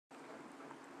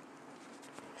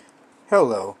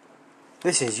Hello,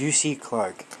 this is UC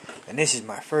Clark, and this is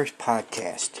my first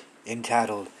podcast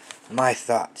entitled My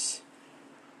Thoughts.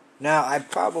 Now, I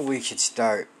probably should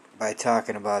start by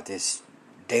talking about this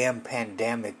damn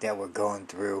pandemic that we're going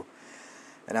through,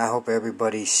 and I hope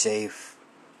everybody's safe,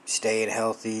 staying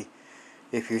healthy.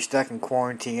 If you're stuck in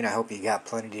quarantine, I hope you got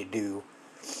plenty to do.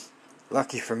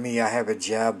 Lucky for me, I have a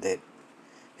job that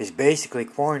is basically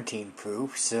quarantine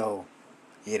proof, so,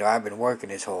 I've been working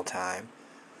this whole time.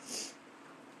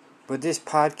 But this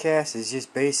podcast is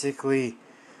just basically,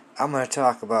 I'm going to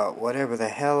talk about whatever the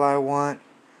hell I want,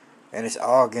 and it's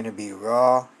all going to be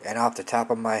raw and off the top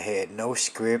of my head. No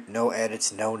script, no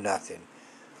edits, no nothing.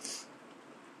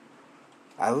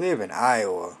 I live in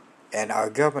Iowa, and our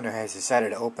governor has decided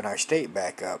to open our state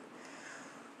back up,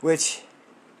 which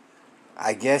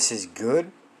I guess is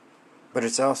good, but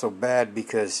it's also bad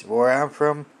because where I'm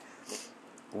from,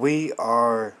 we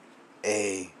are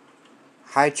a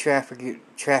high trafficked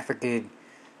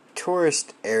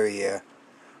tourist area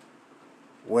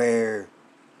where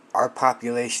our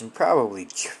population probably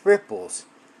triples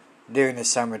during the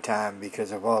summertime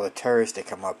because of all the tourists that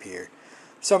come up here.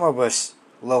 Some of us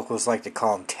locals like to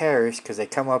call them terrorists because they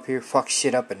come up here, fuck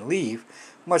shit up and leave,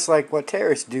 much like what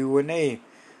terrorists do when they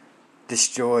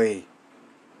destroy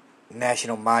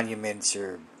national monuments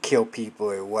or kill people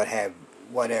or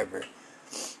whatever.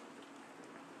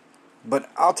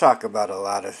 But I'll talk about a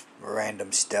lot of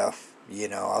random stuff,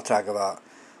 I'll talk about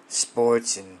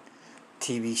sports and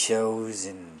TV shows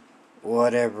and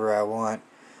whatever I want.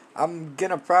 I'm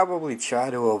gonna probably try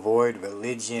to avoid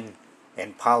religion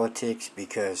and politics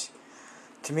because,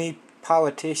 to me,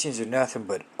 politicians are nothing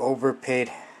but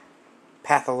overpaid,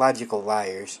 pathological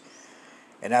liars.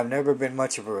 And I've never been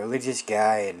much of a religious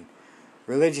guy, and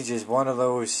religion is one of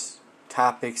those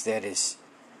topics that is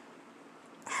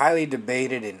highly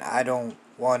debated, and I don't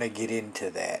want to get into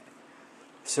that.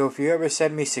 So if you ever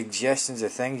send me suggestions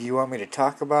of things you want me to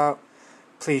talk about,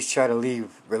 please try to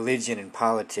leave religion and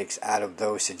politics out of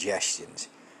those suggestions.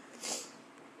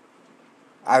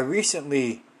 I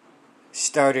recently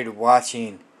started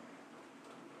watching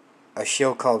a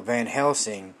show called Van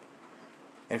Helsing,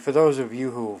 and for those of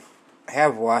you who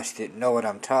have watched it know what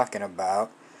I'm talking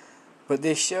about, but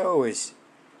this show is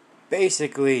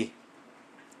basically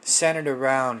centered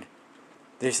around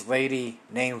this lady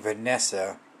named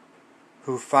Vanessa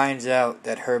who finds out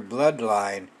that her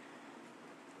bloodline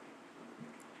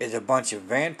is a bunch of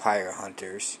vampire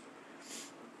hunters,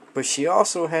 but she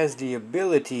also has the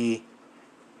ability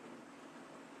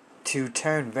to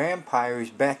turn vampires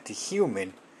back to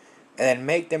human and then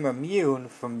make them immune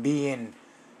from being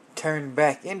turned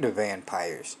back into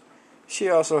vampires. She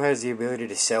also has the ability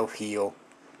to self-heal,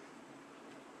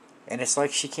 and it's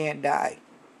like she can't die.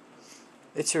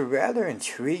 It's a rather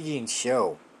intriguing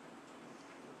show.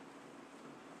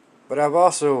 But I've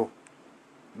also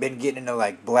been getting into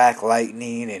like Black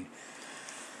Lightning, and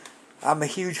I'm a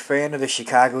huge fan of the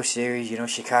Chicago series,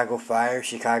 Chicago Fire,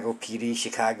 Chicago PD,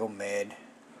 Chicago Med.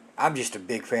 I'm just a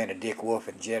big fan of Dick Wolf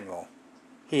in general.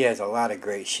 He has a lot of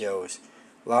great shows.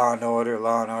 Law and Order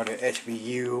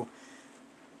SVU.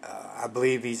 I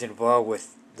believe he's involved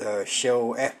with the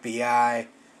show FBI,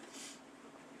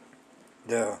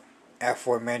 the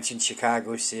aforementioned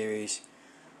Chicago series.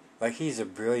 Like, he's a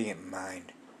brilliant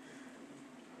mind.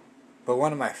 But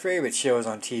one of my favorite shows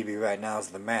on TV right now is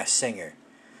The Masked Singer.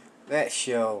 That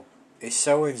show is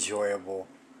so enjoyable,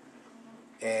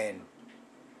 and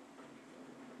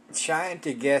trying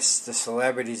to guess the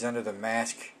celebrities under the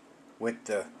mask with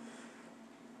the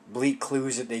bleak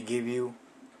clues that they give you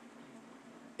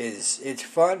it's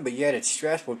fun, but yet it's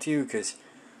stressful too, because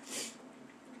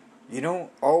you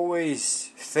don't always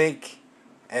think,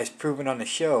 as proven on the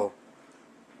show,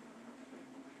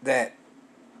 that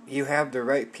you have the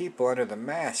right people under the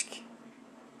mask.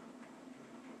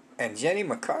 And Jenny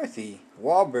McCarthy,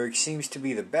 Wahlberg, seems to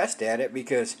be the best at it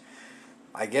because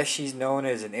I guess she's known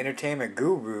as an entertainment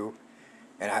guru,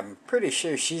 and I'm pretty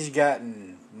sure she's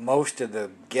gotten most of the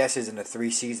guesses in the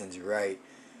 3 seasons right.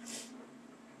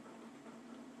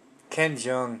 Ken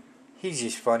Jeong, he's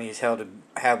just funny as hell to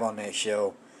have on that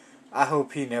show. I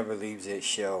hope he never leaves that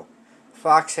show.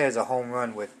 Fox has a home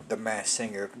run with The Masked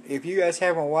Singer. If you guys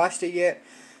haven't watched it yet,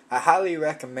 I highly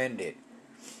recommend it.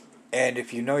 And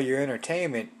if you know your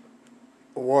entertainment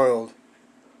world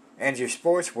and your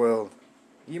sports world,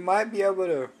 you might be able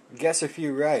to guess a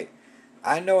few right.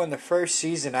 I know in the first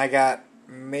season I got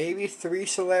maybe 3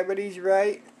 celebrities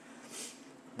right.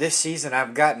 This season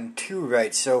I've gotten 2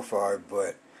 right so far,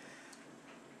 but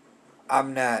I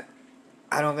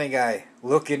don't think I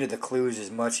look into the clues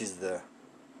as much as the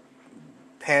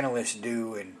panelists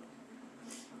do, and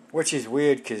which is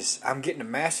weird because I'm getting a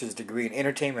master's degree in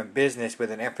entertainment business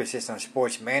with an emphasis on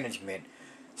sports management.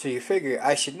 So you figure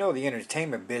I should know the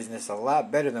entertainment business a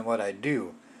lot better than what I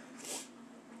do.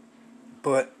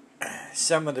 But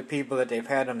some of the people that they've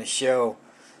had on the show,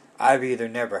 I've either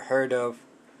never heard of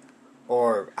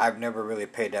or I've never really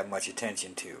paid that much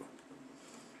attention to.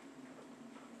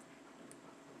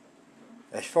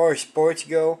 As far as sports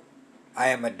go, I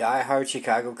am a die-hard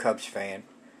Chicago Cubs fan.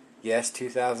 Yes,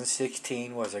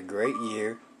 2016 was a great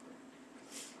year.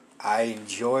 I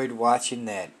enjoyed watching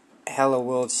that hella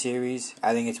World Series.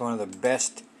 I think it's one of the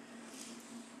best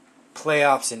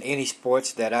playoffs in any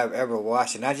sports that I've ever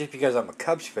watched. And not just because I'm a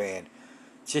Cubs fan,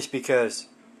 just because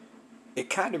it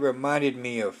kind of reminded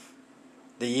me of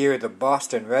the year the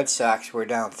Boston Red Sox were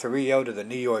down 3-0 to the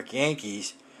New York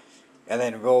Yankees and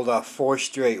then rolled off 4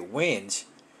 straight wins.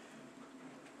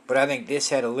 But I think this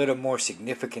had a little more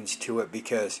significance to it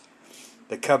because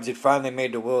the Cubs had finally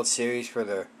made the World Series for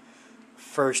the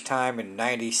first time in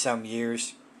 90-some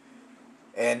years.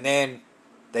 And then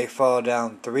they fall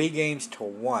down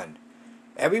 3-1.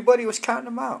 Everybody was counting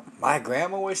them out. My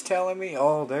grandma was telling me,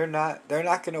 "Oh, they're not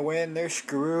going to win. They're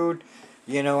screwed.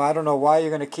 You know, I don't know why you're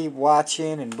going to keep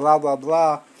watching and blah, blah,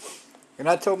 blah." And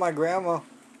I told my grandma,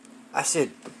 I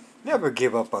said, never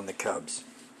give up on the Cubs.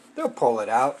 They'll pull it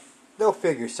out. They'll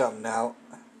figure something out.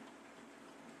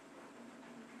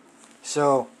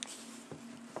 So,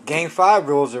 Game 5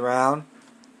 rolls around.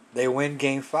 They win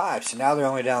Game 5. So now they're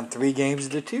only down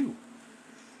 3-2.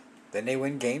 Then they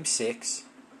win Game 6.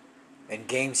 And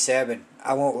Game 7,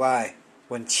 I won't lie,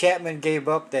 when Chapman gave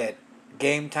up that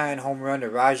game-tying home run to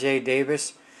Rajai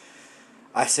Davis,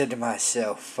 I said to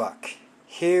myself, fuck,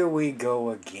 here we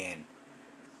go again.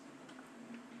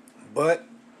 But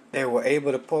they were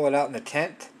able to pull it out in the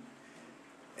 10th.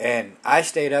 And I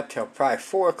stayed up till probably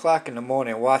 4 o'clock in the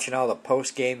morning watching all the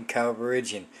post-game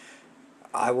coverage. And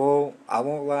I won't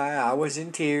lie, I was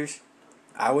in tears.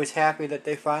 I was happy that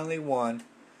they finally won.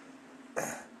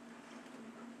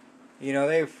 You know,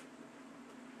 they've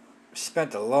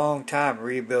spent a long time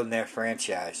rebuilding their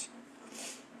franchise.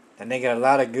 And they got a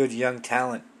lot of good young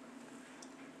talent.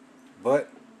 But,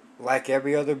 like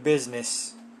every other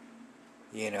business,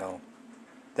 you know,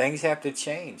 things have to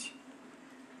change.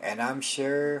 And I'm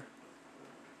sure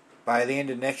by the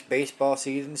end of next baseball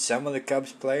season, some of the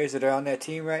Cubs players that are on that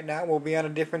team right now will be on a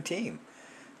different team.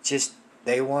 Just,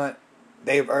 they've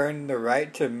earned the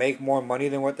right to make more money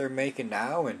than what they're making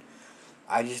now, and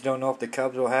I just don't know if the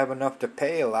Cubs will have enough to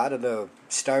pay a lot of the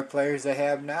star players they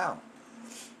have now.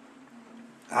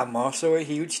 I'm also a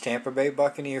huge Tampa Bay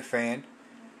Buccaneer fan.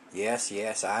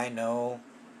 Yes, I know.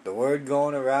 The word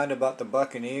going around about the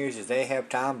Buccaneers is they have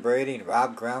Tom Brady and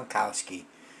Rob Gronkowski.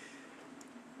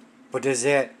 But is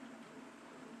that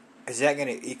going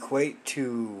to equate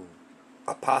to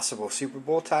a possible Super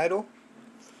Bowl title?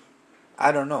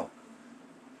 I don't know.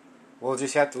 We'll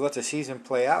just have to let the season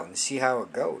play out and see how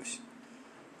it goes.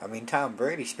 I mean, Tom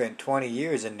Brady spent 20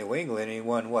 years in New England and he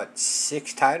won,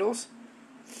 6 titles?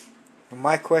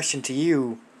 My question to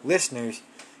you, listeners,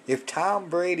 if Tom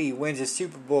Brady wins a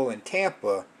Super Bowl in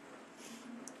Tampa,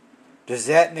 does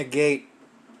that negate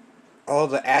all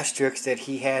the asterisks that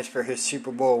he has for his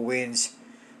Super Bowl wins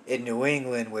in New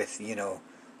England with, the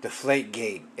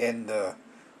Deflategate and the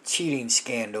cheating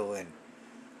scandal? And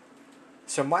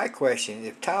so my question,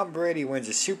 if Tom Brady wins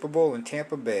a Super Bowl in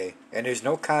Tampa Bay and there's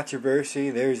no controversy,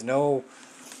 there's nothing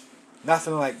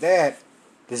like that,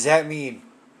 does that mean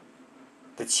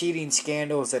the cheating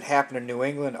scandals that happen in New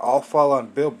England all fall on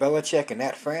Bill Belichick and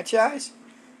that franchise?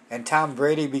 And Tom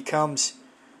Brady becomes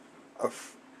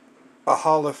a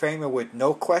Hall of Famer with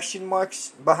no question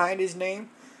marks behind his name?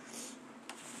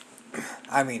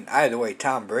 I mean, either way,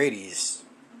 Tom Brady's,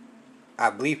 I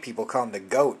believe people call him the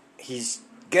GOAT. He's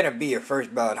going to be a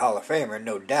first ballot Hall of Famer,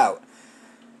 no doubt.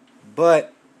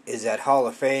 But is that Hall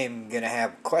of Fame going to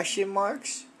have question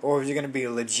marks? Or is it going to be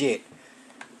legit?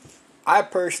 I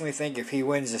personally think if he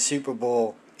wins the Super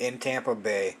Bowl in Tampa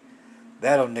Bay,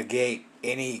 that'll negate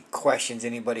any questions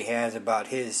anybody has about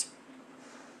his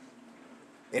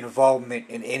involvement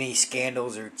in any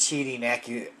scandals or cheating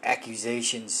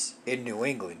accusations in New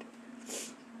England.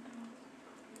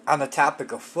 On the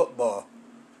topic of football,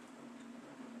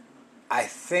 I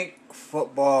think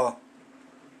football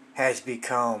has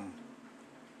become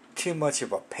too much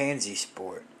of a pansy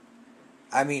sport.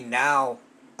 I mean, now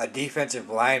a defensive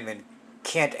lineman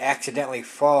can't accidentally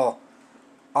fall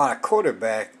on a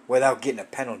quarterback without getting a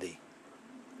penalty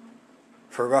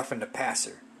for roughing the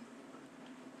passer.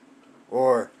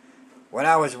 Or when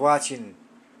I was watching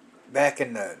back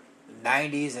in the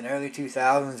 90s and early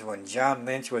 2000s when John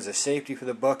Lynch was a safety for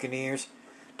the Buccaneers,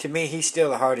 To me, he's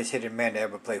still the hardest hitting man to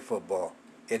ever play football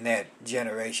in that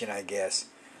generation, I guess.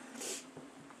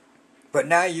 But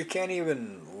now you can't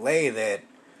even lay that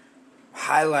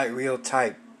highlight reel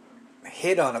type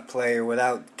hit on a player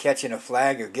without catching a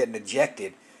flag or getting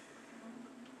ejected.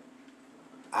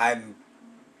 I'm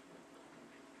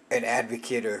an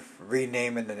advocate of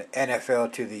renaming the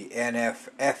NFL to the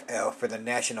NFFL for the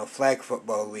National Flag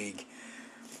Football League,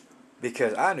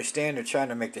 because I understand they're trying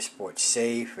to make the sport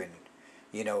safe and,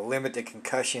 limit the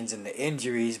concussions and the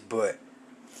injuries, but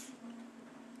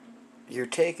you're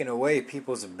taking away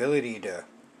people's ability to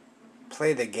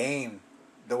play the game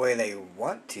the way they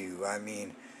want to. I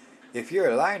mean, if you're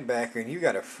a linebacker and you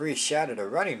got a free shot at a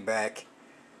running back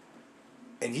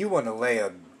and you want to lay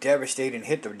a devastating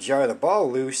hit to jar the ball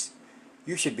loose,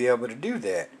 you should be able to do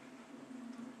that.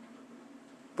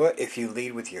 But if you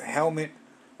lead with your helmet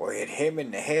or hit him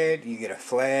in the head, you get a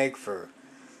flag for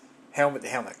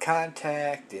helmet-to-helmet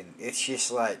contact, and it's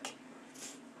just like...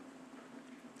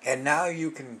 And now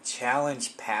you can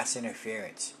challenge pass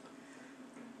interference.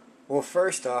 Well,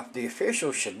 first off, the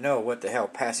officials should know what the hell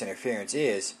pass interference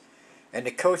is, and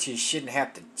the coaches shouldn't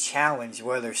have to challenge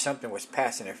whether something was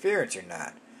pass interference or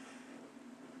not.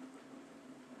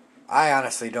 I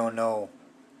honestly don't know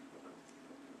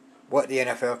what the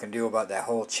NFL can do about that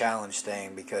whole challenge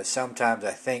thing, because sometimes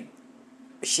I think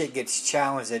shit gets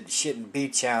challenged that shouldn't be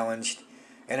challenged,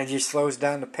 and it just slows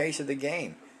down the pace of the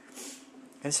game.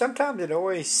 And sometimes it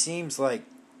always seems like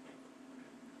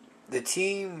the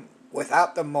team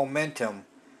without the momentum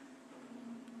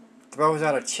throws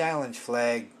out a challenge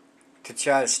flag to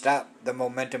try to stop the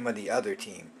momentum of the other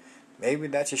team. Maybe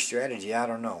that's a strategy, I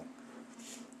don't know.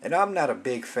 And I'm not a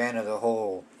big fan of the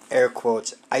whole, air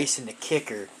quotes, icing the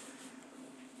kicker,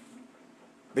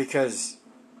 because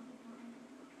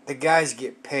the guys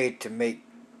get paid to make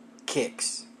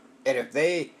kicks. And if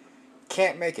they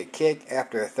can't make a kick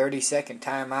after a 30-second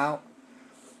timeout,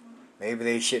 maybe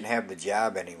they shouldn't have the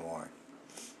job anymore.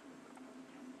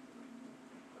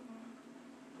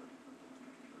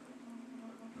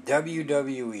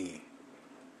 WWE,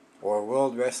 or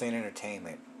World Wrestling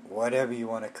Entertainment, whatever you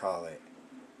want to call it.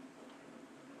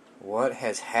 What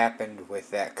has happened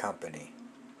with that company?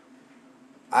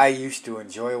 I used to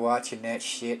enjoy watching that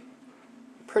shit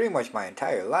pretty much my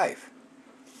entire life.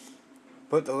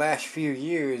 But the last few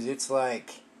years, it's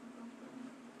like,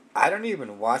 I don't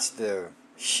even watch the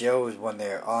shows when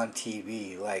they're on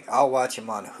TV. Like, I'll watch them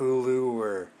on Hulu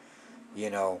or,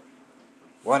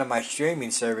 one of my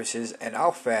streaming services, and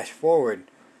I'll fast forward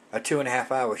a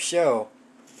 2.5 hour show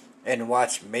and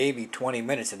watch maybe 20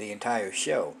 minutes of the entire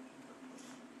show.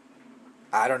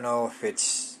 I don't know if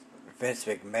it's Vince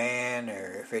McMahon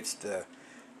or if it's the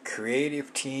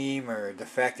creative team or the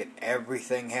fact that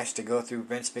everything has to go through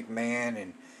Vince McMahon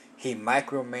and he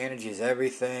micromanages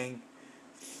everything.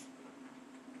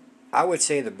 I would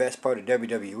say the best part of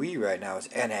WWE right now is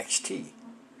NXT.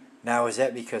 Now, is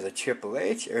that because of Triple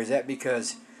H, or is that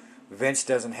because Vince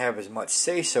doesn't have as much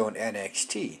say-so in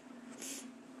NXT?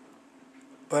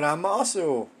 But I'm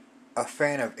also a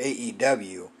fan of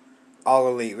AEW, All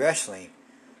Elite Wrestling,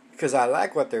 because I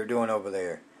like what they're doing over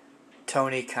there.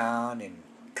 Tony Khan and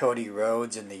Cody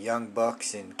Rhodes and the Young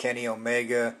Bucks and Kenny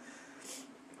Omega.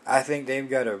 I think they've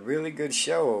got a really good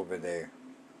show over there.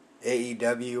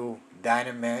 AEW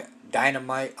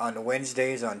Dynamite on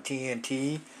Wednesdays on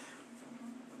TNT.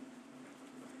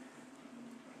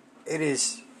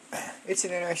 It's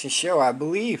an interesting show. I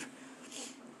believe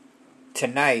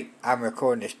tonight I'm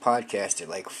recording this podcast at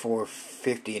like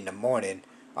 4:50 in the morning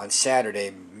on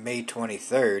Saturday, May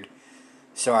 23rd.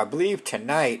 So I believe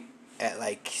tonight at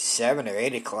like 7 or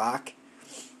 8 o'clock,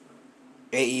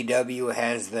 AEW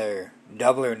has their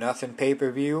Double or Nothing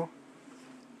pay-per-view,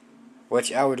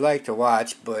 which I would like to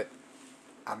watch, but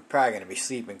I'm probably going to be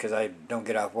sleeping because I don't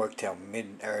get off work till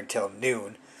until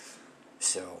noon.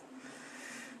 So,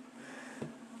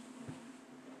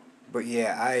 but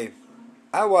yeah,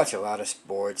 I watch a lot of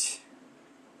sports.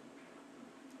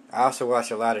 I also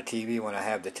watch a lot of TV when I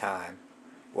have the time,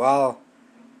 while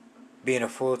being a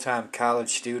full-time college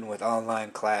student with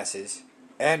online classes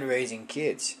and raising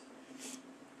kids.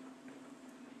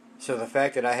 So the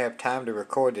fact that I have time to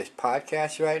record this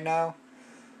podcast right now,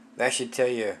 that should tell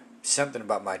you something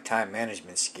about my time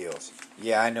management skills.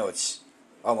 Yeah, I know it's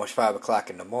almost 5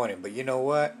 o'clock in the morning, but you know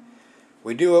what?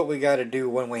 We do what we gotta do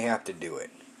when we have to do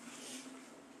it.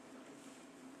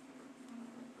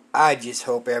 I just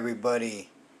hope everybody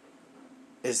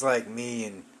is like me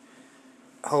and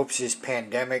hopes this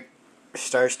pandemic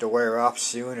starts to wear off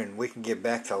soon and we can get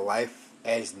back to life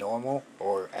as normal,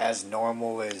 or as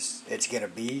normal as it's gonna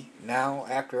be now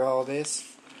after all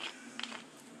this.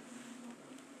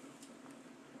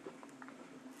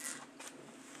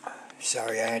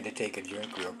 Sorry, I had to take a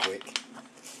drink real quick.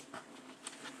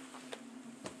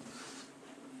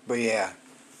 But yeah,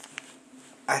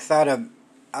 I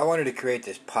wanted to create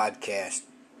this podcast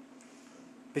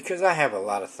because I have a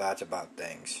lot of thoughts about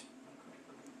things.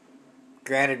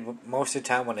 Granted, most of the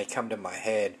time when they come to my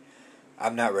head,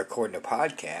 I'm not recording a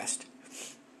podcast.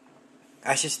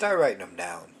 I should start writing them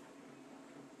down.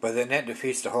 But then that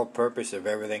defeats the whole purpose of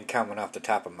everything coming off the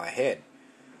top of my head.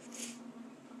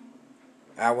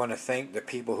 I want to thank the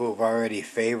people who have already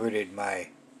favorited my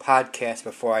podcast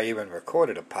before I even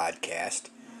recorded a podcast.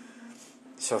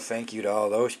 So thank you to all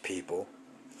those people.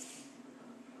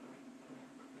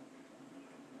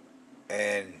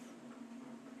 And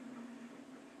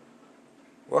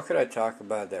what could I talk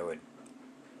about that would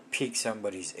pique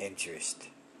somebody's interest?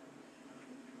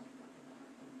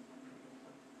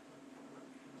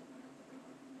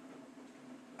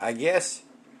 I guess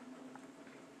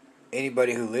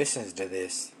anybody who listens to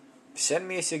this, send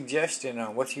me a suggestion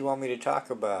on what you want me to talk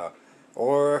about,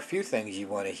 or a few things you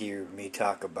want to hear me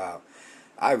talk about.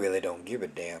 I really don't give a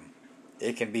damn.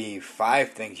 It can be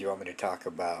 5 things you want me to talk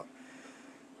about.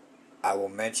 I will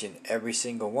mention every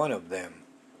single one of them.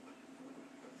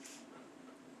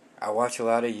 I watch a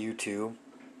lot of YouTube.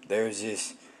 There's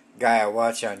this guy I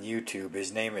watch on YouTube.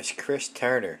 His name is Chris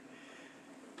Turner.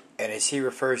 And as he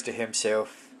refers to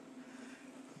himself,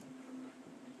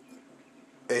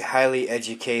 a highly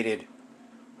educated,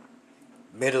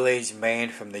 middle-aged man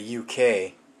from the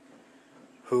UK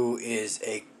who is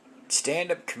a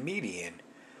stand-up comedian,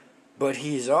 but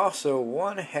he's also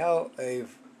one hell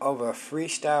of a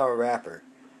freestyle rapper.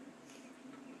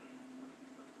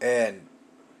 And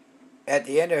at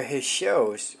the end of his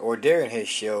shows, or during his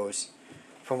shows,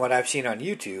 from what I've seen on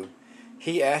YouTube,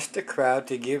 he asked the crowd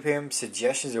to give him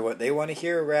suggestions of what they want to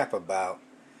hear a rap about,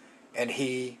 and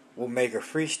he will make a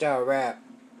freestyle rap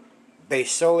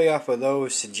based solely off of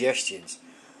those suggestions.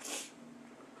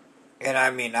 And I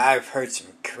mean, I've heard some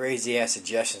crazy ass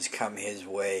suggestions come his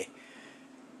way,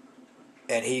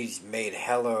 and he's made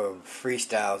hella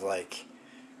freestyles. Like,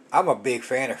 I'm a big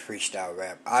fan of freestyle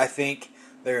rap. I think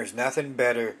there's nothing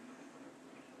better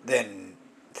than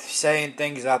saying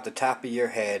things off the top of your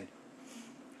head.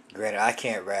 Granted, I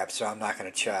can't rap, so I'm not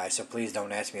going to try, so please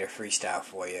don't ask me to freestyle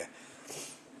for you.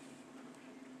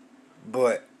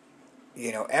 But,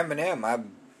 you know, Eminem,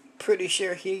 I'm pretty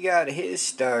sure he got his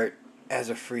start as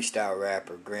a freestyle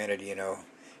rapper. Granted, you know,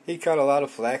 he caught a lot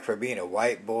of flack for being a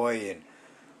white boy in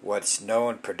what's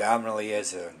known predominantly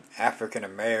as an African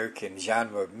American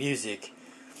genre of music.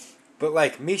 But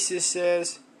like Mises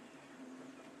says,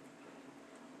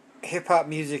 hip hop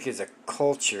music is a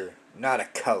culture, not a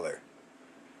color.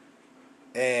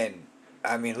 And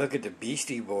I mean, look at the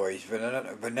Beastie Boys,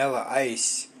 Vanilla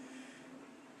Ice.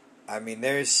 I mean,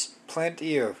 there's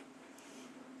plenty of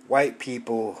white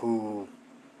people who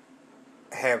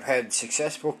have had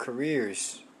successful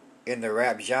careers in the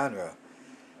rap genre.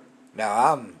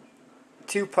 Now,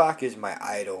 Tupac is my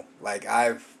idol. Like,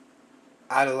 I've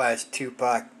idolized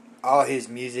Tupac, all his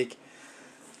music,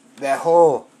 that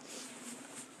whole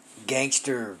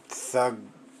gangster thug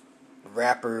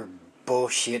rapper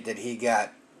bullshit that he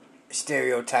got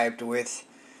stereotyped with.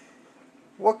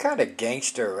 What kind of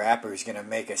gangster rapper is gonna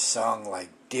make a song like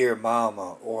Dear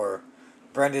Mama, or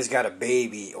Brenda's Got a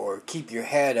Baby, or Keep Your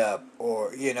Head Up,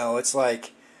 or, you know, it's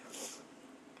like,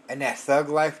 and that Thug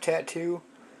Life tattoo,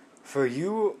 for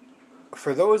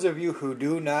those of you who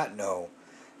do not know,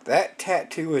 that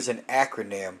tattoo is an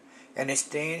acronym, and it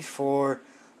stands for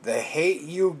The Hate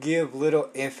You Give Little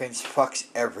Infants Fucks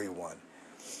Everyone.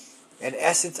 In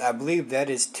essence, I believe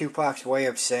that is Tupac's way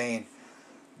of saying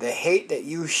the hate that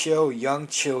you show young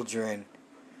children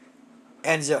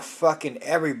ends up fucking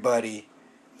everybody,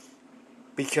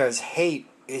 because hate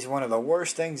is one of the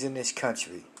worst things in this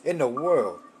country, in the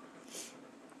world.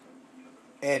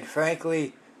 And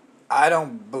frankly, I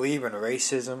don't believe in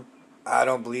racism. I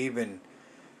don't believe in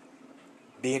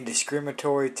being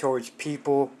discriminatory towards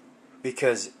people,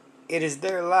 because it is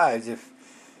their lives.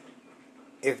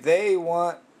 If they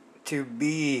want to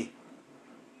be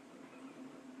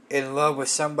in love with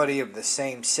somebody of the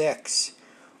same sex,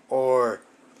 or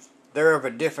they're of a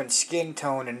different skin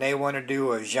tone and they want to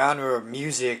do a genre of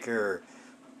music, or,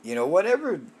 you know,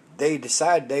 whatever they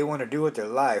decide they want to do with their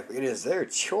life, it is their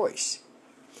choice.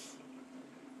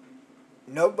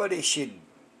 Nobody should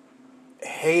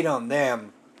hate on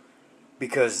them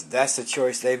because that's the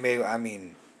choice they made. I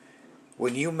mean,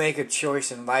 when you make a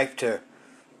choice in life to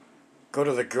go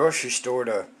to the grocery store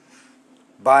to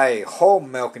buy whole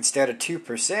milk instead of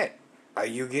 2%, are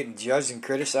you getting judged and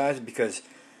criticized because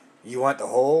you want the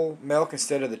whole milk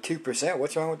instead of the 2%?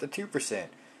 What's wrong with the 2%?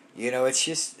 It's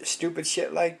just stupid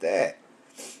shit like that.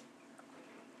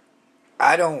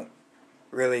 I don't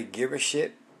really give a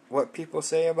shit what people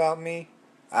say about me.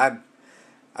 I've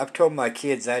told my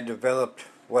kids I developed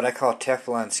what I call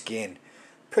Teflon skin.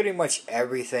 Pretty much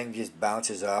everything just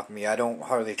bounces off me. I don't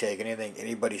hardly take anything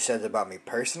anybody says about me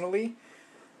personally.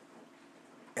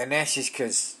 And that's just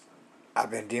because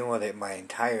I've been dealing with it my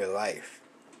entire life.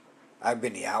 I've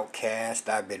been the outcast.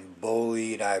 I've been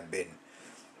bullied. I've been,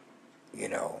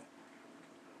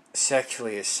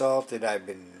 sexually assaulted. I've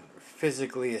been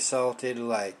physically assaulted.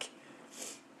 Like,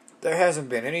 there hasn't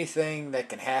been anything that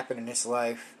can happen in this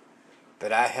life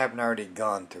that I haven't already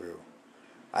gone through.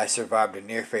 I survived a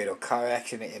near-fatal car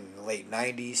accident in the late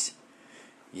 90s.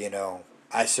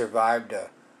 I survived a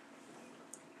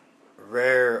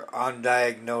rare,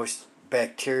 undiagnosed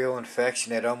bacterial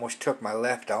infection that almost took my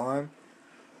left arm.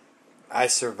 I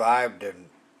survived an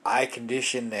eye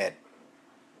condition that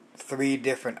 3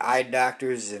 different eye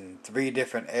doctors in 3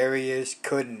 different areas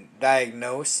couldn't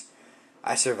diagnose.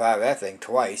 I survived that thing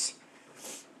twice.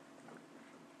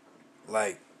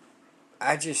 Like,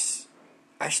 I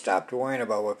stopped worrying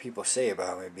about what people say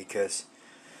about me because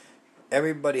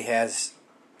everybody has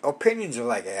opinions are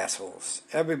like assholes.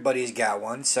 Everybody's got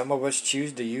one. Some of us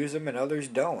choose to use them and others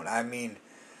don't. I mean,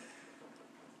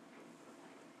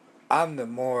 I'm the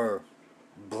more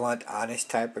blunt,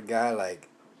 honest type of guy. Like,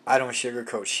 I don't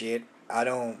sugarcoat shit. I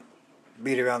don't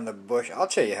beat around the bush. I'll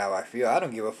tell you how I feel. I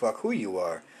don't give a fuck who you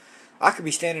are. I could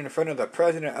be standing in front of the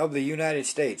President of the United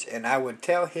States and I would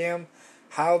tell him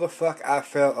how the fuck I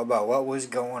felt about what was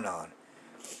going on.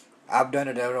 I've done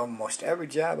it at almost every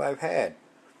job I've had.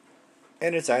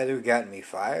 And it's either gotten me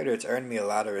fired or it's earned me a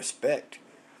lot of respect.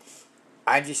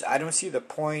 I don't see the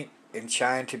point in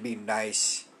trying to be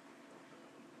nice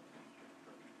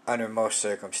under most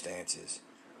circumstances.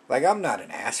 Like, I'm not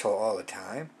an asshole all the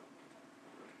time.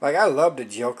 Like, I love to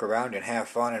joke around and have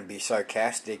fun and be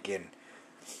sarcastic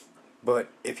but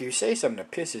if you say something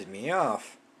that pisses me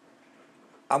off,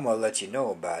 I'm gonna let you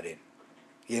know about it.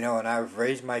 And I've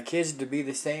raised my kids to be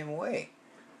the same way.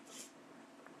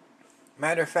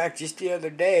 Matter of fact, just the other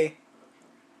day,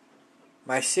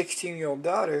 my 16-year-old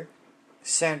daughter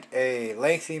sent a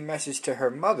lengthy message to her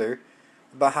mother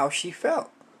about how she felt.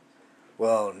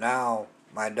 Well, now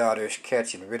my daughter's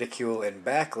catching ridicule and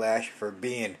backlash for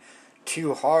being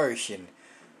too harsh and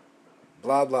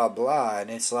blah blah blah,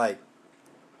 and it's like,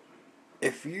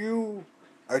 if you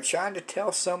are trying to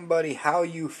tell somebody how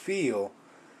you feel,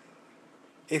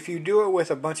 if you do it with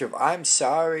a bunch of I'm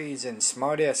sorry's and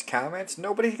smart-ass comments,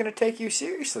 nobody's going to take you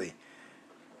seriously.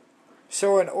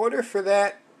 So in order for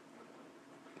that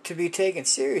to be taken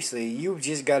seriously, you've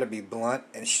just got to be blunt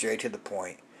and straight to the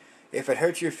point. If it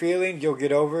hurts your feelings, you'll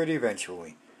get over it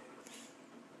eventually.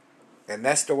 And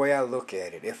that's the way I look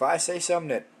at it. If I say something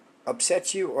that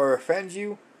upsets you or offends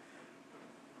you,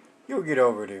 you'll get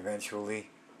over it eventually.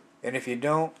 And if you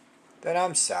don't, then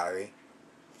I'm sorry.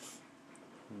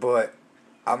 But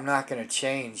I'm not going to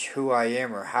change who I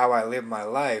am or how I live my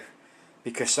life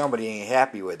because somebody ain't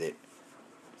happy with it.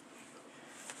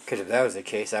 Because if that was the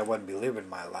case, I wouldn't be living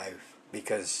my life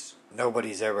because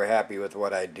nobody's ever happy with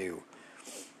what I do.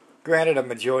 Granted, a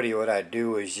majority of what I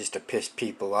do is just to piss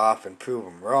people off and prove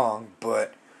them wrong,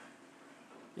 but,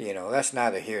 that's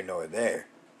neither here nor there.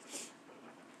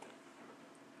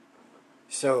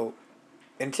 So,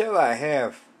 until I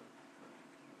have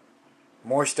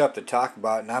more stuff to talk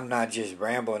about and I'm not just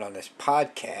rambling on this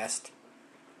podcast,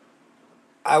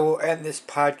 I will end this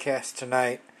podcast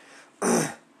tonight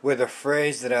with a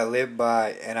phrase that I live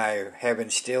by and I have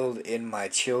instilled in my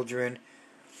children,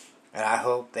 and I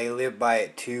hope they live by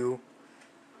it too.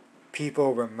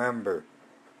 People, remember,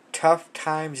 tough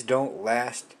times don't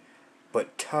last,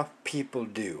 but tough people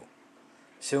do.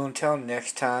 So until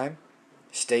next time,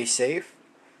 stay safe,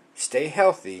 stay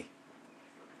healthy,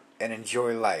 and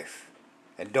enjoy life.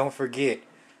 And don't forget,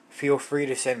 feel free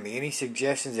to send me any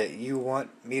suggestions that you want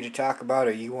me to talk about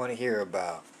or you want to hear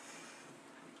about.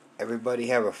 Everybody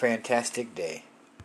have a fantastic day.